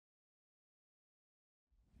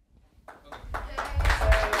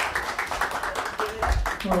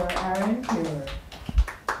for Aaron Taylor.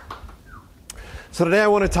 So today I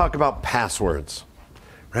want to talk about passwords,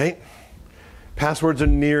 right? Passwords are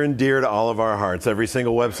near and dear to all of our hearts. Every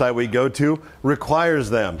single website we go to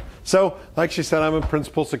requires them. So, like she said, I'm a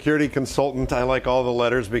principal security consultant. I like all the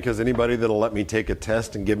letters because anybody that'll let me take a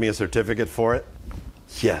test and give me a certificate for it,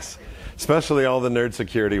 yes. Especially all the nerd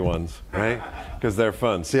security ones, right? Because they're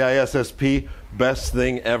fun. CISSP, best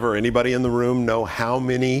thing ever. Anybody in the room know how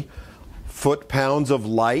many foot-pounds of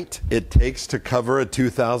light it takes to cover a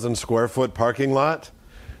 2,000 square foot parking lot?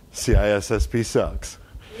 CISSP sucks.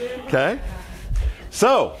 Okay?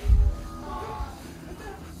 So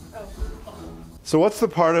what's the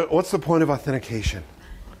point of authentication?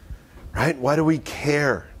 Right? Why do we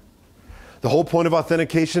care? The whole point of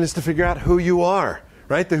authentication is to figure out who you are.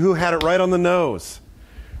 Right? The who had it right on the nose.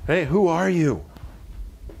 Right? Who are you?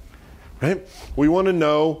 Right? We want to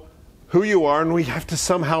know who you are, and we have to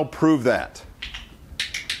somehow prove that.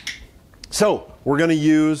 So we're going to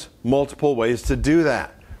use multiple ways to do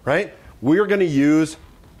that. Right? We're going to use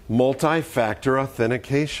multi-factor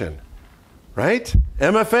authentication. Right?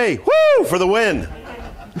 MFA. Woo! For the win.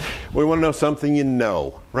 We want to know something you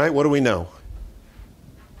know. Right? What do we know?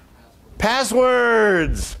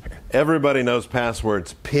 Passwords. Everybody knows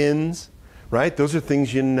passwords. Pins, right? Those are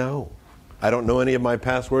things you know. I don't know any of my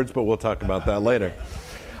passwords, but we'll talk about that later.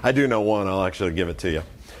 I do know one. I'll actually give it to you.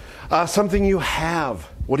 Something you have.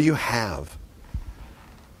 What do you have?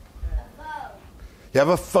 A phone. You have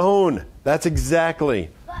a phone. That's exactly.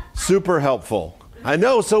 Super helpful. I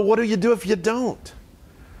know. So what do you do if you don't?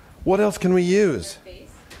 What else can we use?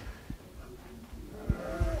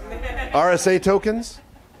 RSA tokens,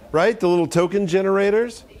 right? The little token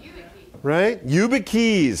generators. Right?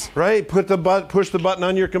 YubiKeys, right? Push the button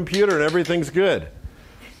on your computer and everything's good.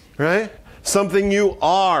 Right? Something you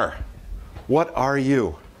are. What are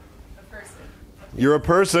you? A person. You're a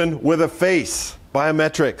person with a face.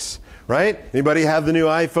 Biometrics. Right? Anybody have the new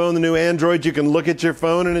iPhone, the new Android? You can look at your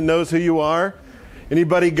phone and it knows who you are.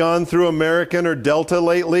 Anybody gone through American or Delta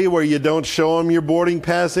lately where you don't show them your boarding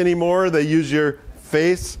pass anymore? They use your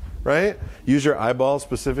face, right? Use your eyeball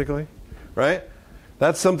specifically, right?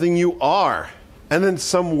 That's something you are. And then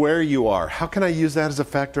somewhere you are. How can I use that as a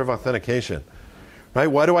factor of authentication? Right?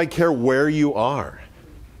 Why do I care where you are?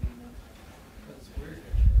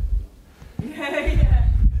 Yeah.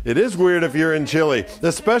 It is weird if you're in Chile,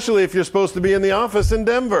 especially if you're supposed to be in the office in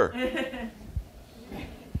Denver.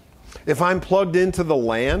 If I'm plugged into the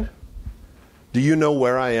LAN, do you know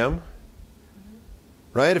where I am?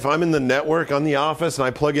 Right? If I'm in the network on the office and I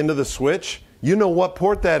plug into the switch, you know what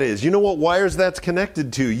port that is. You know what wires that's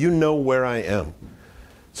connected to. You know where I am.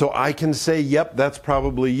 So I can say, yep, that's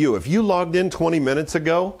probably you. If you logged in 20 minutes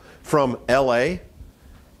ago from LA,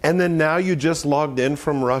 and then now you just logged in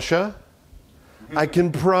from Russia, I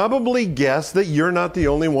can probably guess that you're not the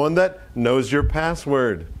only one that knows your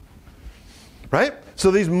password. Right?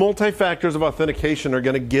 So these multi-factors of authentication are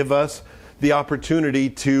going to give us the opportunity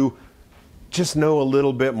to just know a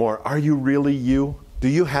little bit more. Are you really you? Do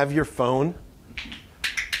you have your phone?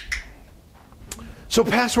 So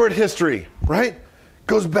password history, right,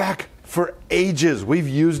 goes back for ages. We've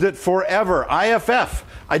used it forever. IFF,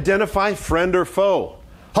 identify friend or foe.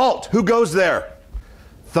 Halt, who goes there?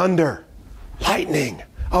 Thunder, lightning.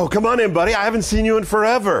 Oh, come on in, buddy. I haven't seen you in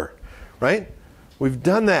forever, right? We've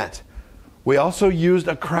done that. We also used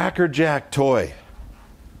a Cracker Jack toy,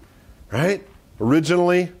 right?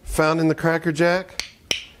 Originally found in the Cracker Jack,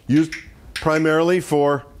 used primarily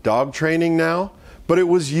for dog training now, but it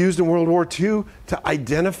was used in World War II to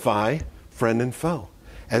identify friend and foe.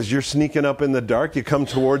 As you're sneaking up in the dark, you come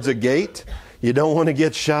towards a gate, you don't want to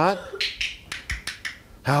get shot.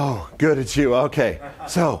 Oh, good, it's you. Okay,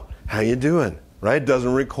 so how you doing? Right?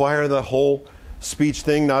 Doesn't require the whole speech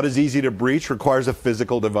thing, not as easy to breach, requires a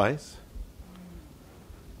physical device.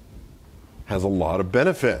 Has a lot of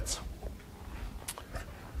benefits.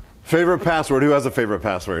 Favorite password? Who has a favorite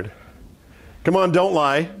password? Come on, don't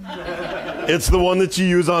lie. It's the one that you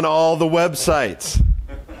use on all the websites.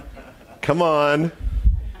 Come on.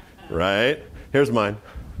 Right? Here's mine.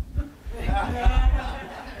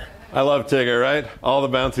 I love Tigger, right? All the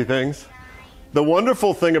bouncy things. The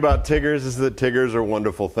wonderful thing about Tiggers is that Tiggers are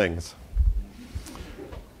wonderful things.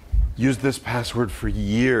 Used this password for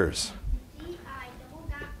years.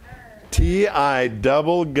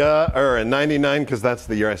 T-I-double-G-er in 99 because that's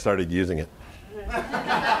the year I started using it.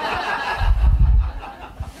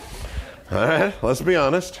 All right, let's be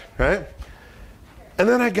honest, right? And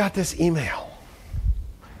then I got this email.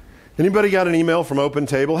 Anybody got an email from Open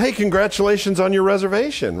Table? Hey, congratulations on your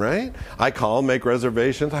reservation, right? I call, make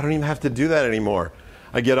reservations. I don't even have to do that anymore.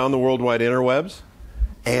 I get on the worldwide interwebs,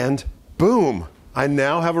 And boom, I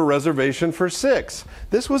now have a reservation for 6.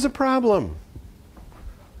 This was a problem.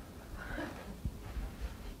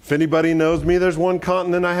 If anybody knows me, there's one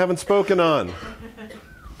continent I haven't spoken on. It's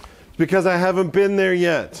because I haven't been there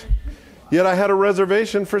yet. Yet I had a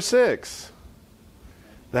reservation for 6.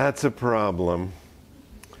 That's a problem.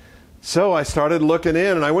 So I started looking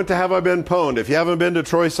in, and I went to Have I Been Pwned. If you haven't been to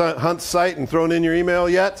Troy Hunt's site and thrown in your email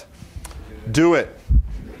yet, do it.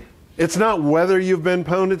 It's not whether you've been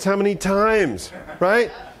pwned, it's how many times, right?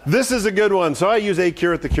 This is a good one. So I use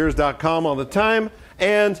acure@thecures.com all the time.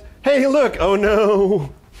 And hey, look, oh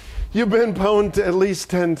no, you've been pwned at least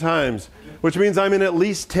 10 times, which means I'm in at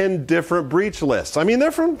least 10 different breach lists. I mean, they're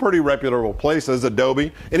from pretty reputable places,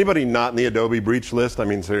 Adobe. Anybody not in the Adobe breach list? I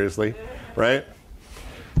mean, seriously, right?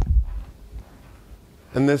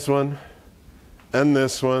 And this one, and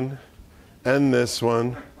this one, and this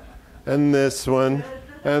one, and this one,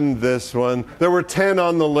 and this one. There were 10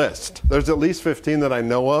 on the list. There's at least 15 that I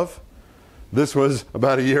know of. This was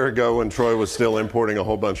about a year ago when Troy was still importing a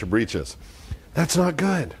whole bunch of breaches. That's not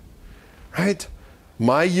good, right?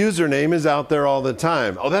 My username is out there all the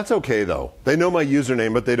time. Oh, that's okay, though. They know my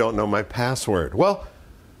username, but they don't know my password. Well,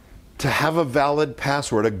 to have a valid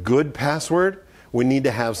password, a good password, we need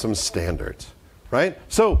to have some standards, right?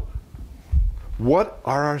 So, what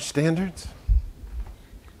are our standards?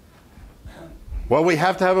 Well, we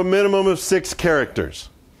have to have a minimum of 6 characters,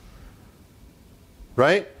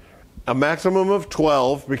 right? A maximum of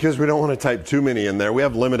 12, because we don't want to type too many in there. We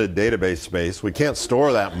have limited database space. We can't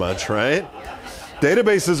store that much, right?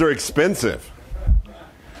 Databases are expensive.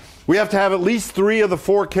 We have to have at least 3 of the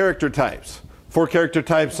 4 character types. 4 character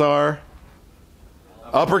types are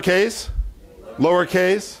uppercase,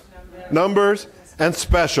 lowercase, numbers, and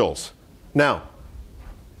specials. Now,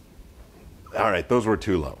 all right, those were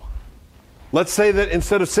too low. Let's say that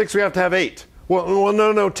instead of 6, we have to have 8. Well,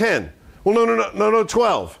 no, 10. Well, no,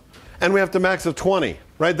 12. And we have to max of 20,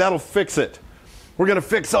 right? That'll fix it. We're going to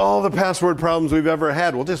fix all the password problems we've ever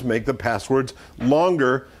had. We'll just make the passwords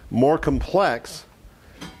longer, more complex,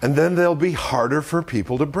 and then they'll be harder for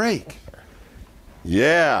people to break.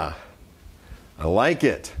 Yeah, I like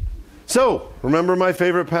it. So, remember my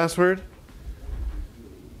favorite password?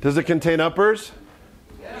 Does it contain uppers?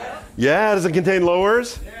 Yes. Yeah, does it contain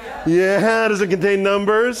lowers? Yes. Yeah, does it contain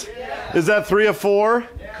numbers? Yes. Is that 3 of 4?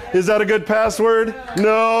 Yes. Is that a good password?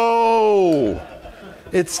 No.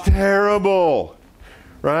 It's terrible.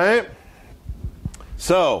 Right?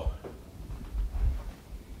 So,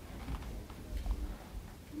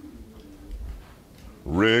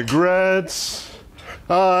 regrets,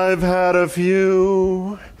 I've had a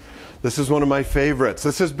few. This is one of my favorites.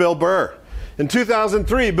 This is Bill Burr. In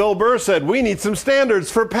 2003, Bill Burr said, we need some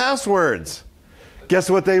standards for passwords.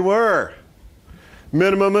 Guess what they were?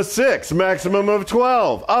 Minimum of 6, maximum of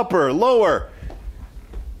 12, upper, lower.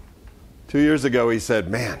 2 years ago, he said,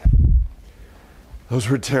 man, those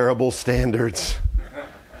were terrible standards.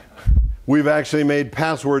 We've actually made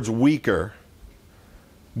passwords weaker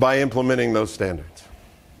by implementing those standards.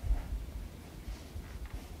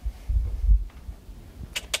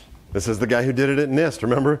 This is the guy who did it at NIST.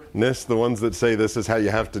 Remember NIST, the ones that say this is how you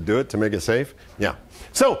have to do it to make it safe? Yeah.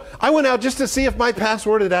 So I went out just to see if my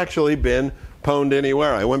password had actually been pwned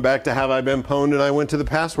anywhere. I went back to Have I Been Pwned, and I went to the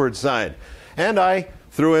password side. And I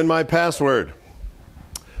threw in my password.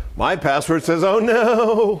 My password says, oh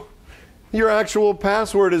no, your actual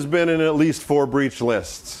password has been in at least 4 breach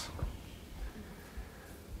lists.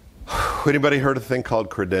 Anybody heard of a thing called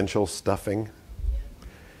credential stuffing?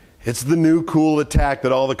 It's the new cool attack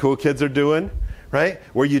that all the cool kids are doing, right?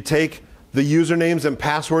 Where you take the usernames and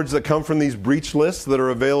passwords that come from these breach lists that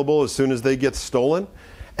are available as soon as they get stolen,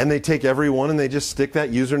 and they take every one and they just stick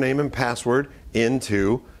that username and password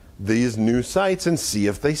into these new sites and see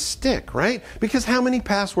if they stick, right? Because how many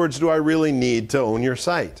passwords do I really need to own your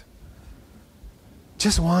site?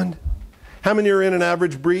 Just one. How many are in an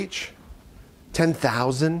average breach?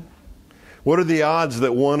 10,000. What are the odds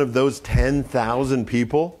that one of those 10,000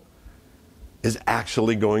 people is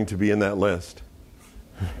actually going to be in that list?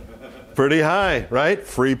 Pretty high, right?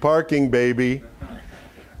 Free parking, baby.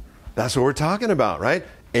 That's what we're talking about, right?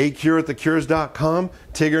 acure@thecures.com,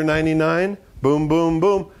 Tigger99, boom, boom,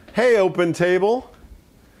 boom. Hey, open table.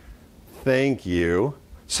 Thank you.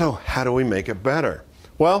 So how do we make it better?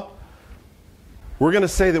 Well, we're going to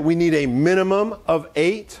say that we need a minimum of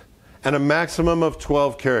 8 and a maximum of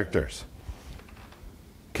 12 characters.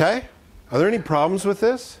 Okay? Are there any problems with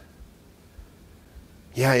this?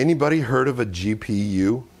 Yeah, anybody heard of a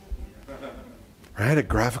GPU? right? A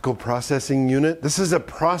graphical processing unit. This is a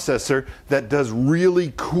processor that does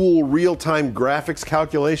really cool real-time graphics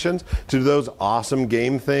calculations to do those awesome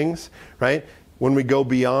game things, right? When we go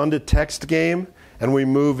beyond a text game and we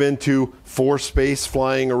move into force space,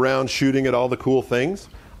 flying around, shooting at all the cool things,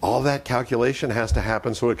 all that calculation has to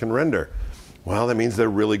happen so it can render. Well, that means they're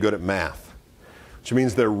really good at math, which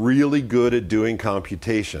means they're really good at doing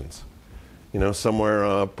computations. You know, somewhere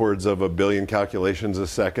upwards of 1 billion calculations a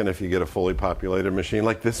second if you get a fully populated machine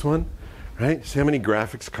like this one, right? See how many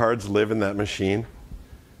graphics cards live in that machine?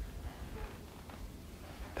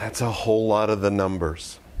 That's a whole lot of the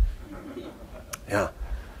numbers. Yeah.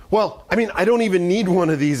 Well, I mean, I don't even need one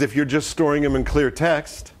of these if you're just storing them in clear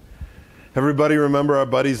text. Everybody remember our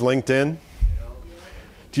buddies LinkedIn?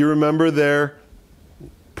 Do you remember their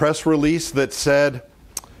press release that said,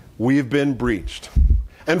 "We've been breached.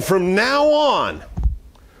 And from now on,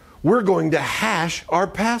 we're going to hash our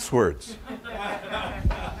passwords"?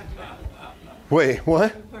 Wait,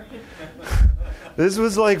 what? This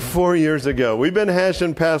was like 4 years ago. We've been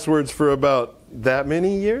hashing passwords for about that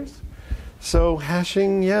many years. So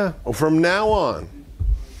hashing, yeah, from now on.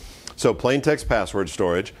 So plain text password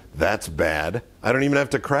storage, that's bad. I don't even have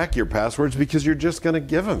to crack your passwords because you're just going to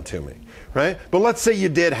give them to me, right? But let's say you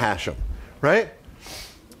did hash them, right?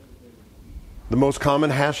 The most common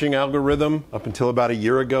hashing algorithm up until about a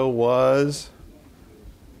year ago was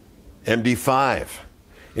MD5.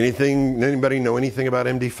 Anybody know anything about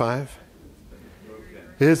MD5?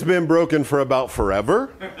 It's been broken for about forever.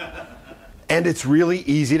 And it's really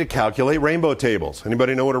easy to calculate rainbow tables.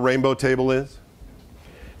 Anybody know what a rainbow table is?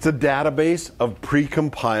 It's a database of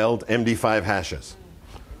pre-compiled MD5 hashes.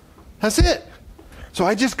 That's it. So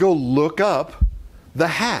I just go look up the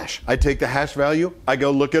hash. I take the hash value, I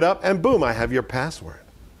go look it up, and boom, I have your password.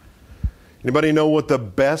 Anybody know what the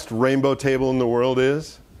best rainbow table in the world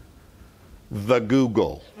is? The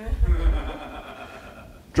Google.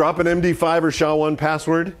 Drop an MD5 or SHA-1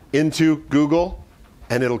 password into Google,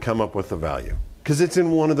 and it'll come up with the value. Because it's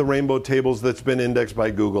in one of the rainbow tables that's been indexed by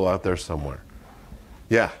Google out there somewhere.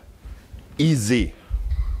 Yeah. Easy.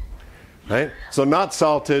 Right? So not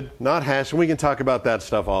salted, not hashed, and we can talk about that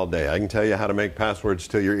stuff all day. I can tell you how to make passwords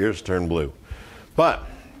till your ears turn blue. But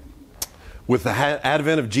with the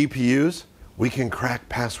advent of GPUs, we can crack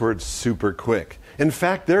passwords super quick. In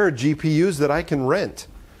fact, there are GPUs that I can rent,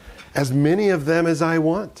 as many of them as I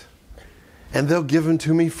want. And they'll give them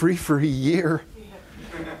to me free for a year.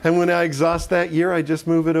 And when I exhaust that year, I just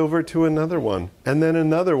move it over to another one, and then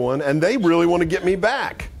another one, and they really want to get me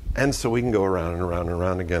back. And so we can go around and around and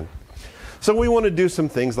around again. So we want to do some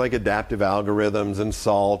things like adaptive algorithms and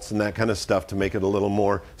salts and that kind of stuff to make it a little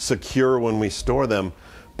more secure when we store them.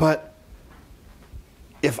 But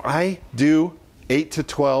if I do 8 to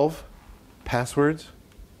 12 passwords,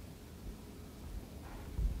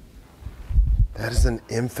 that is an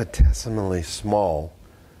infinitesimally small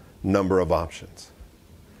number of options.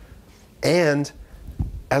 And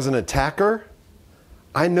as an attacker,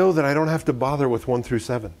 I know that I don't have to bother with 1 through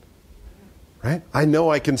 7. Right? I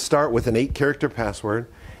know I can start with an 8-character password,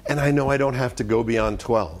 and I know I don't have to go beyond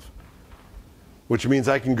 12. Which means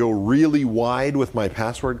I can go really wide with my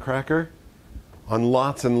password cracker on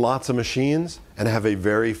lots and lots of machines and have a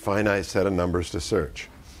very finite set of numbers to search.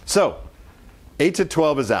 So, 8 to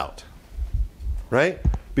 12 is out. Right?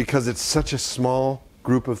 Because it's such a small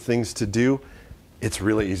group of things to do, it's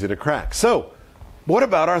really easy to crack. So, what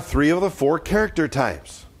about our 3 of the 4 character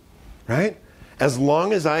types? Right? As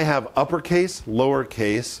long as I have uppercase,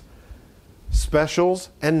 lowercase, specials,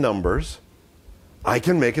 and numbers, I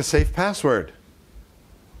can make a safe password.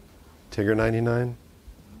 Tigger 99,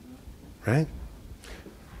 right?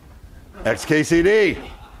 XKCD.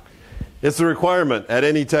 It's a requirement at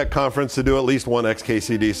any tech conference to do at least one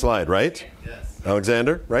XKCD slide, right? Yes.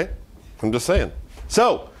 Alexander, right? I'm just saying.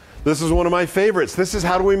 So, this is one of my favorites. This is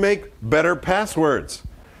how do we make better passwords,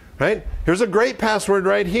 right? Here's a great password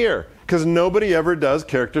right here. Because nobody ever does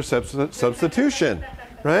character substitution,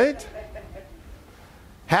 right?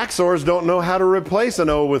 Hacksaws don't know how to replace an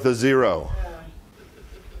O with a 0,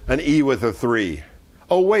 an E with a 3.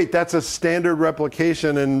 Oh wait, that's a standard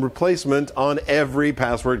replication and replacement on every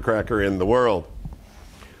password cracker in the world.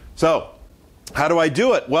 So, how do I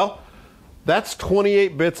do it? Well, that's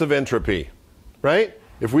 28 bits of entropy, right?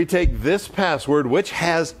 If we take this password, which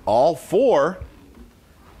has all 4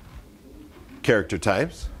 character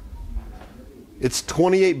types, it's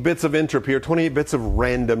 28 bits of entropy, or 28 bits of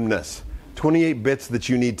randomness. 28 bits that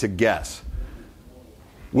you need to guess.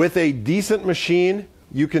 With a decent machine,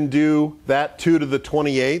 you can do that 2 to the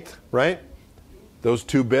 28th, right? Those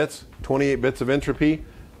 2 bits, 28 bits of entropy,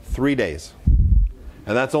 3 days.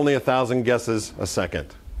 And that's only 1,000 guesses a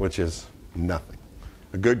second, which is nothing.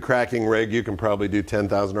 A good cracking rig, you can probably do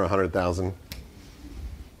 10,000 or 100,000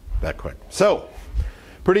 that quick. So,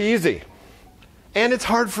 pretty easy. And it's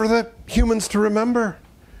hard for the humans to remember,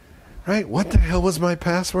 right? What the hell was my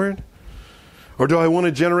password? Or do I want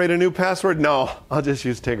to generate a new password? No, I'll just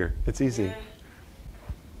use Tigger. It's easy.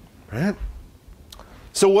 Right?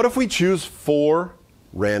 So what if we choose 4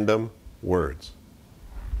 random words?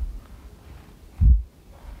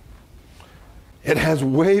 It has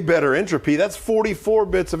way better entropy. That's 44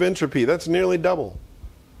 bits of entropy. That's nearly double.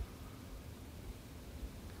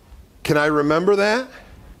 Can I remember that?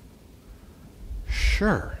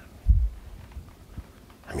 Sure.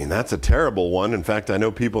 I mean, that's a terrible one. In fact, I know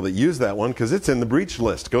people that use that one because it's in the breach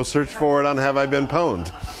list. Go search for it on Have I Been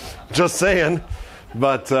Pwned. Just saying.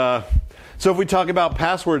 But so if we talk about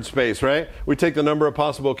password space, right? We take the number of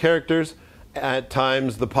possible characters at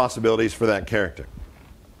times the possibilities for that character.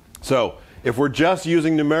 So if we're just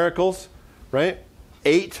using numericals, right?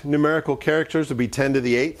 8 numerical characters would be 10 to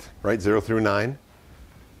the 8th, right? 0 through 9.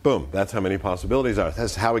 Boom. That's how many possibilities are.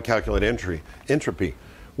 That's how we calculate entropy.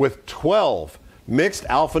 With 12 mixed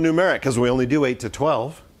alphanumeric, because we only do 8 to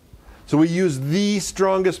 12. So we use the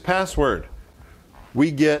strongest password. We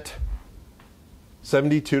get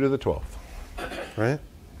 72 to the 12th, right?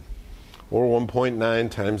 Or 1.9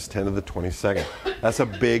 times 10 to the 22nd. That's a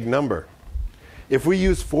big number. If we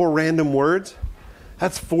use 4 random words,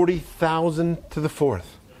 that's 40,000 to the 4th.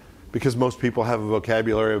 Because most people have a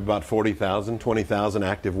vocabulary of about 40,000, 20,000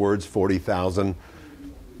 active words, 40,000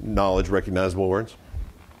 knowledge recognizable words.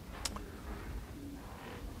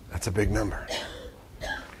 That's a big number,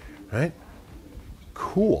 right?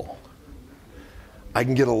 Cool. I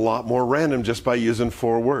can get a lot more random just by using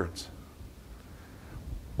 4 words.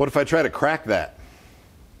 What if I try to crack that?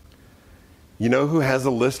 You know who has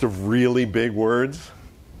a list of really big words?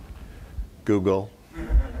 Google.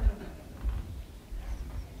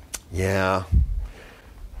 Yeah.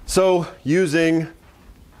 So using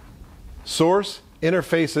source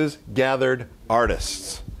interfaces gathered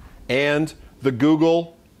artists and the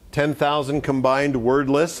Google 10,000 combined word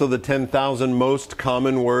list, so the 10,000 most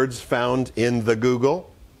common words found in the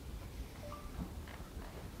Google.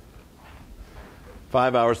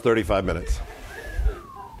 5 hours, 35 minutes.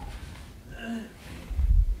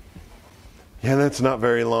 Yeah, that's not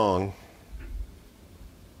very long.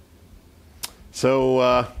 So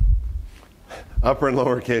upper and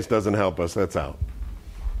lowercase doesn't help us. That's out.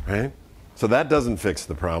 Right? So that doesn't fix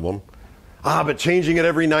the problem. But changing it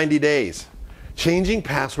every 90 days. Changing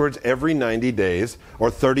passwords every 90 days, or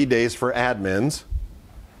 30 days for admins,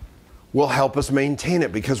 will help us maintain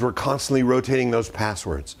it because we're constantly rotating those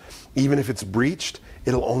passwords. Even if it's breached,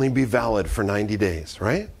 it'll only be valid for 90 days,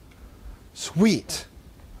 right? Sweet.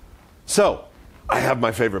 So, I have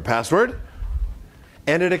my favorite password,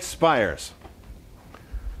 and it expires.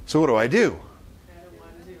 So what do? I don't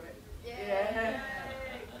want to do it. Yeah.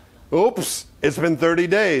 Oops, it's been 30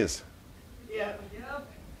 days. Yep.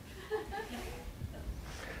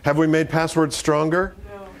 Have we made passwords stronger?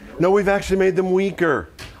 No. No, we've actually made them weaker.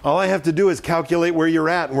 All I have to do is calculate where you're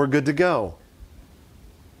at and we're good to go.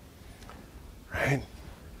 Right?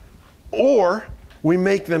 Or we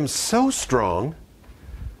make them so strong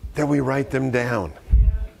that we write them down. Yeah.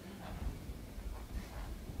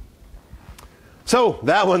 So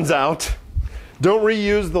that one's out. Don't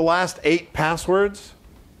reuse the last 8 passwords.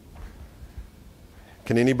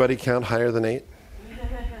 Can anybody count higher than 8?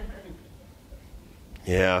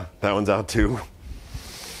 Yeah, that one's out too.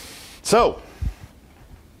 So,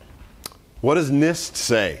 what does NIST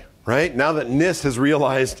say? Right? Now that NIST has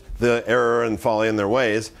realized the error and folly in their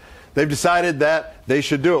ways, they've decided that they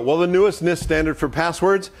should do it. Well, the newest NIST standard for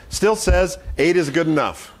passwords still says 8 is good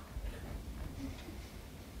enough.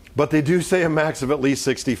 But they do say a max of at least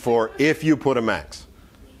 64 if you put a max.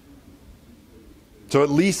 So at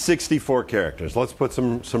least 64 characters. Let's put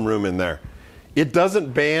some room in there. It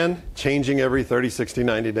doesn't ban changing every 30, 60,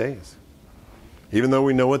 90 days. Even though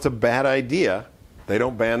we know it's a bad idea, they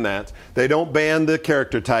don't ban that. They don't ban the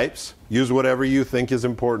character types. Use whatever you think is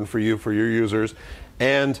important for you, for your users.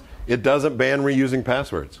 And it doesn't ban reusing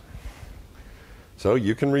passwords. So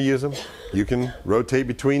you can reuse them. You can rotate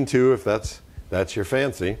between 2 if that's your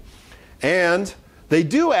fancy. And they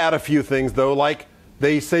do add a few things, though, like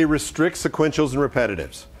they say restrict sequentials and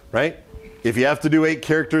repetitives, right? If you have to do 8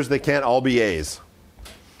 characters, they can't all be A's.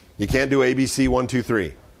 You can't do ABC 1, 2,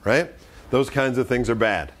 3, right? Those kinds of things are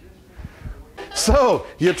bad. So,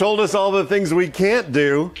 you told us all the things we can't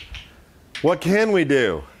do. What can we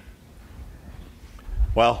do?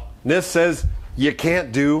 Well, NIST says you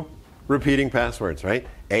can't do repeating passwords, right?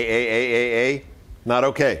 A, Not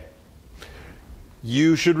okay.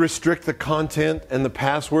 You should restrict the content and the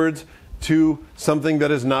passwords to something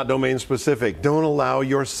that is not domain specific. Don't allow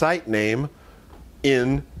your site name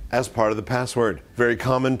in as part of the password. Very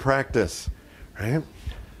common practice, right?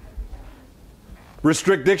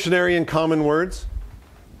 Restrict dictionary and common words,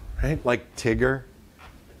 right? Like Tigger,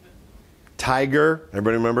 Tiger.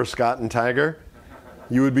 Everybody remember Scott and Tiger?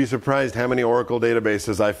 You would be surprised how many Oracle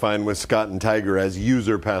databases I find with Scott and Tiger as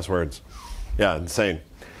user passwords. Yeah, insane.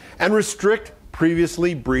 And restrict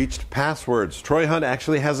previously breached passwords. Troy Hunt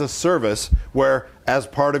actually has a service where, as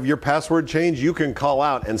part of your password change, you can call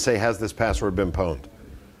out and say, has this password been pwned?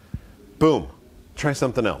 Boom. Try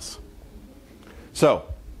something else. So,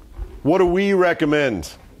 what do we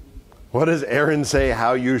recommend? What does Aaron say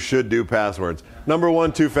how you should do passwords? Number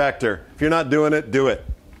one, two-factor. If you're not doing it, do it.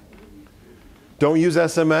 Don't use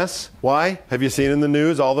SMS. Why? Have you seen in the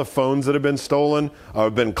news all the phones that have been stolen or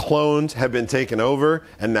have been cloned, have been taken over,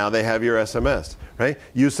 and now they have your SMS, right?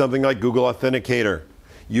 Use something like Google Authenticator.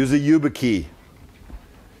 Use a YubiKey.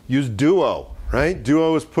 Use Duo, right?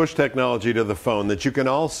 Duo is push technology to the phone that you can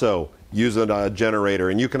also use a generator,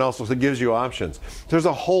 and you can also, it gives you options. There's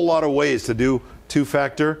a whole lot of ways to do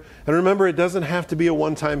two-factor. And remember, it doesn't have to be a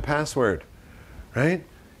one-time password, right?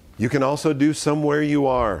 You can also do somewhere you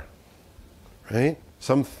are. Right?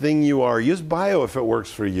 Something you are. Use bio if it works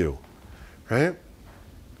for you. Right?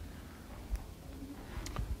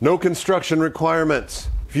 No construction requirements.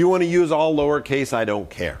 If you want to use all lowercase, I don't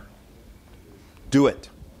care. Do it.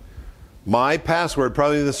 My password,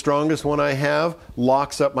 probably the strongest one I have,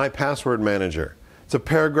 locks up my password manager. It's a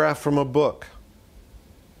paragraph from a book.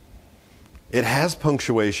 It has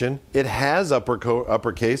punctuation. It has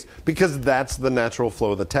uppercase because that's the natural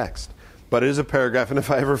flow of the text. But it is a paragraph, and if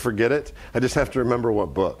I ever forget it, I just have to remember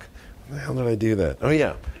what book. How did I do that? Oh,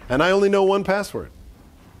 yeah. And I only know one password.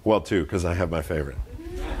 Well, two, because I have my favorite.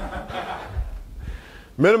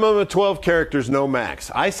 Minimum of 12 characters, no max.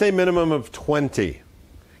 I say minimum of 20.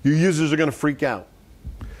 Your users are going to freak out.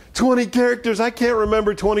 20 characters? I can't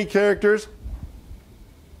remember 20 characters.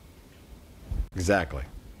 Exactly.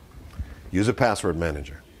 Use a password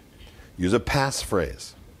manager. Use a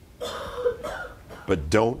passphrase. But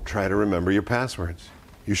don't try to remember your passwords.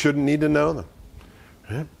 You shouldn't need to know them.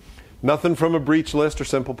 Right? Nothing from a breach list or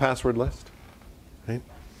simple password list. Right?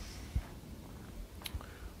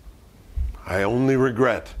 I only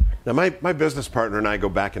regret. Now, my business partner and I go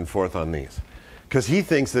back and forth on these. Because he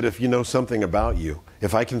thinks that if you know something about you,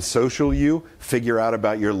 if I can social you, figure out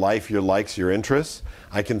about your life, your likes, your interests,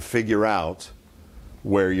 I can figure out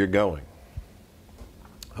where you're going.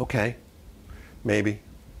 Okay, maybe.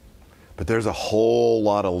 But there's a whole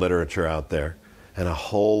lot of literature out there and a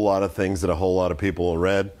whole lot of things that a whole lot of people have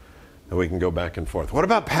read that we can go back and forth. What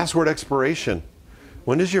about password expiration?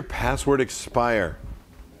 When does your password expire?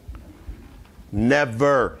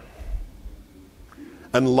 Never.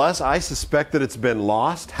 Unless I suspect that it's been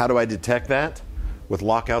lost. How do I detect that? With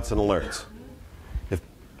lockouts and alerts. If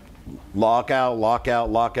lockout,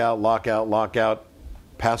 lockout, lockout, lockout, lockout,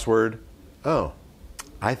 password, oh,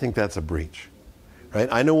 I think that's a breach. Right?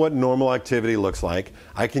 I know what normal activity looks like.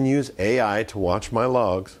 I can use AI to watch my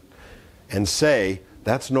logs and say,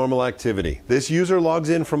 that's normal activity. This user logs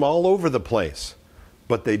in from all over the place,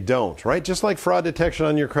 but they don't, right? Just like fraud detection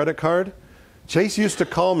on your credit card. Chase used to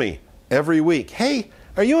call me every week. Hey,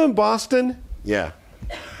 are you in Boston? Yeah.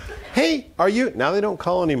 Hey, are you? Now they don't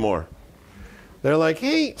call anymore. They're like,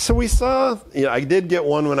 hey, so we saw, I did get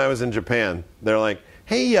one when I was in Japan. They're like,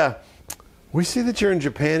 hey, we see that you're in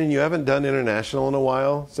Japan and you haven't done international in a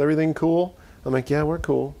while. Is everything cool? I'm like, yeah, we're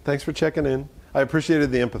cool. Thanks for checking in. I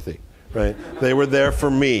appreciated the empathy, right? They were there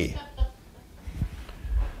for me.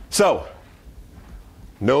 So,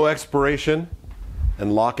 no expiration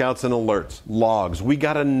and lockouts and alerts. Logs. We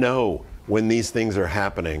got to know when these things are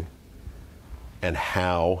happening and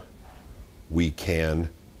how we can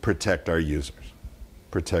protect our users,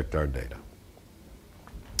 protect our data.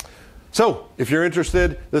 So, if you're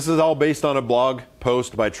interested, this is all based on a blog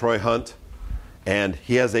post by Troy Hunt, and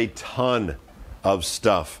he has a ton of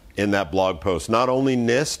stuff in that blog post. Not only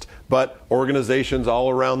NIST, but organizations all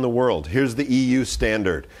around the world. Here's the EU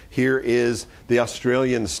standard. Here is the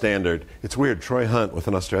Australian standard. It's weird, Troy Hunt with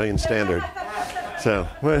an Australian standard. So,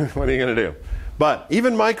 what are you going to do? But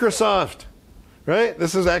even Microsoft, right?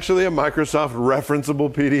 This is actually a Microsoft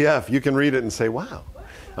referenceable PDF. You can read it and say, wow.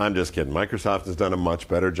 I'm just kidding. Microsoft has done a much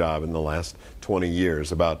better job in the last 20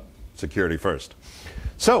 years about security first.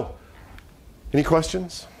 So, any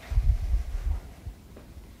questions?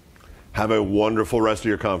 Have a wonderful rest of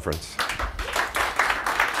your conference.